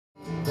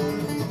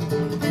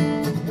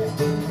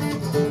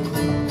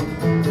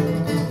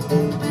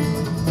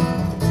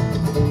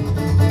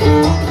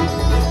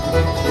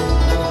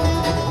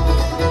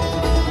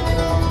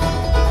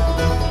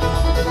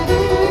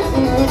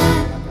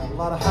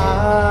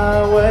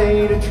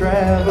highway to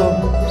travel,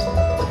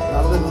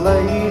 got a little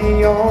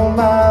lady on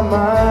my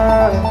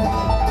mind.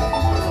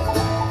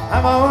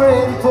 I'm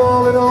already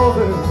pulling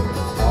over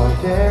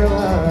North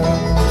Carolina.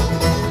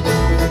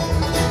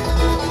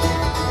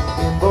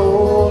 In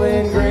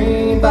Bowling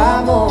Green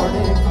by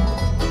morning,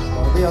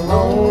 gonna be a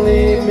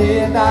lonely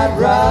midnight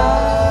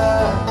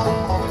ride.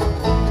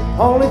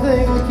 Only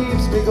thing that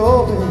keeps me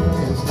going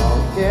is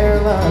North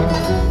Carolina.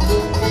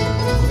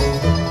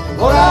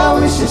 Lord, I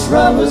wish this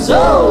run was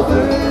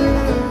over.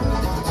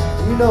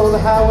 You know the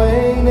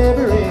highway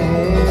never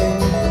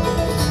ends.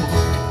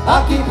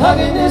 I'll keep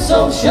hugging this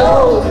old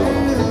shoulder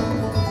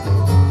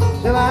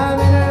till I'm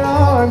in her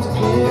arms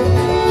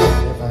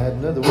again. If I had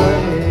another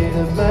way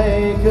to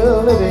make a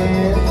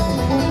living,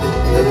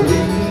 I'd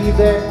leave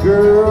that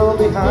girl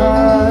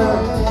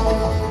behind.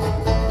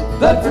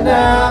 But for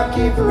now, I'll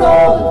keep her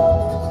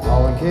rolling,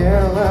 all in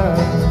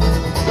Carolina.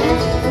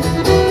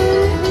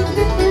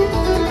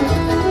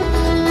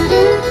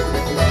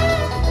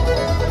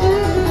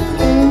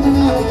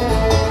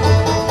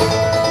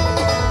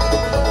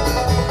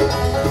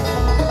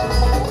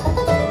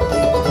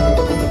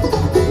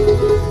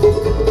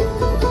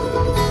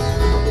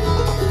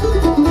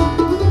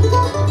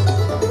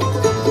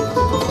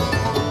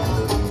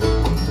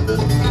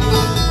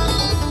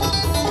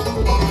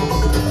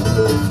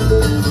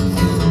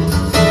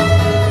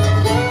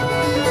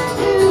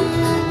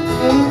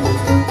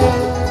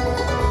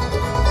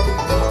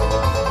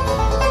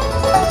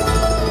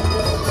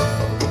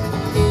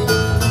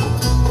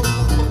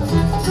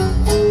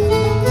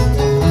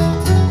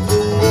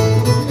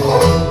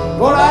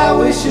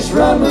 This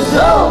run was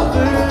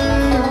over.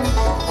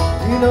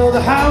 You know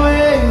the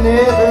highway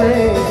never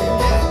ends.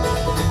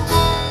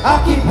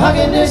 I'll keep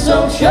hugging this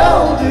old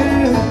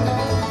shoulder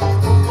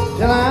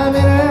till I'm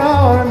in her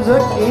arms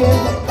again.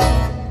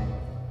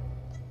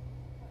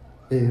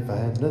 If I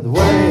had another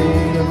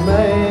way to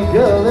make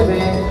a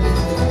living,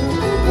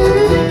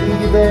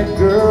 leave that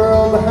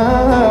girl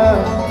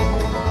behind.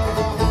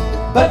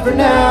 But for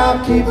now,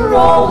 I'll keep her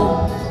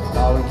rolling,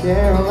 all in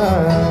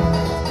Carolina.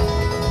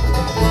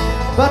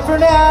 But for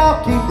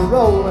now, keep it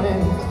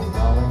rolling,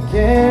 all in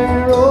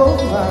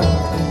Carolina,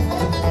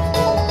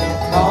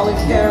 all in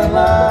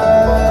Carolina.